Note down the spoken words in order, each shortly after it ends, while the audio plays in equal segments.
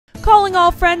Calling all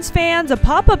Friends fans, a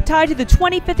pop-up tied to the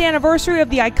 25th anniversary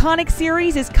of the iconic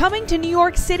series is coming to New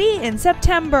York City in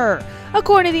September.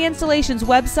 According to the installation's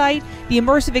website, the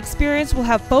immersive experience will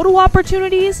have photo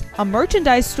opportunities, a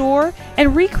merchandise store,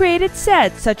 and recreated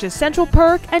sets such as Central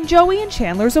Perk and Joey and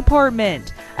Chandler's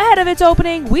apartment. Ahead of its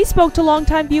opening, we spoke to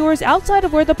longtime viewers outside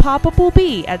of where the pop-up will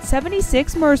be at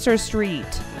 76 Mercer Street.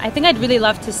 I think I'd really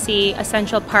love to see a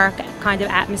Central Park kind of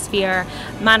atmosphere.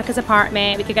 Monica's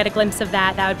apartment, we could get a glimpse of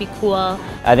that. That would be cool.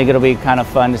 I think it'll be kind of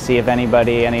fun to see if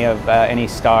any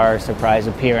star surprise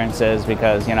appearances,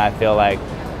 because I feel like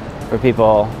for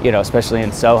people, especially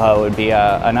in Soho, it would be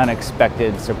an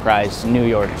unexpected surprise New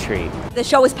York treat. The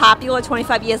show is popular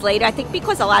 25 years later, I think,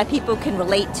 because a lot of people can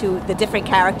relate to the different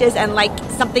characters, and like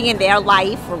something in their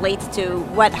life relates to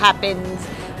what happened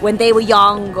when they were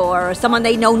young, or someone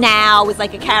they know now is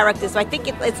like a character. So I think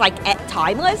it's like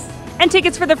timeless. And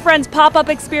tickets for the Friends pop-up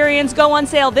experience go on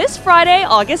sale this Friday,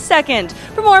 August 2nd.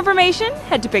 For more information,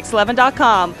 head to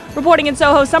Pix11.com. Reporting in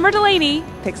Soho, Summer Delaney,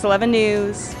 Pix11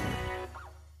 News.